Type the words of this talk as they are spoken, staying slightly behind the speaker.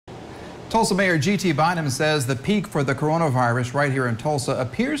Tulsa Mayor G.T. Bynum says the peak for the coronavirus right here in Tulsa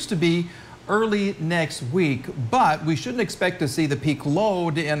appears to be early next week, but we shouldn't expect to see the peak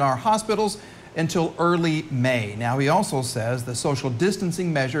load in our hospitals until early May. Now, he also says the social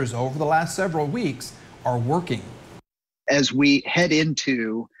distancing measures over the last several weeks are working. As we head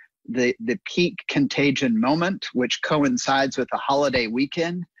into the peak contagion moment, which coincides with the holiday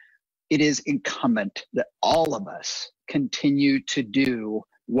weekend, it is incumbent that all of us continue to do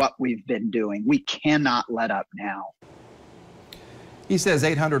what we've been doing. We cannot let up now. He says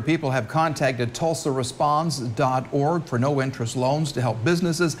 800 people have contacted TulsaResponds.org for no-interest loans to help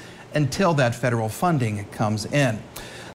businesses until that federal funding comes in.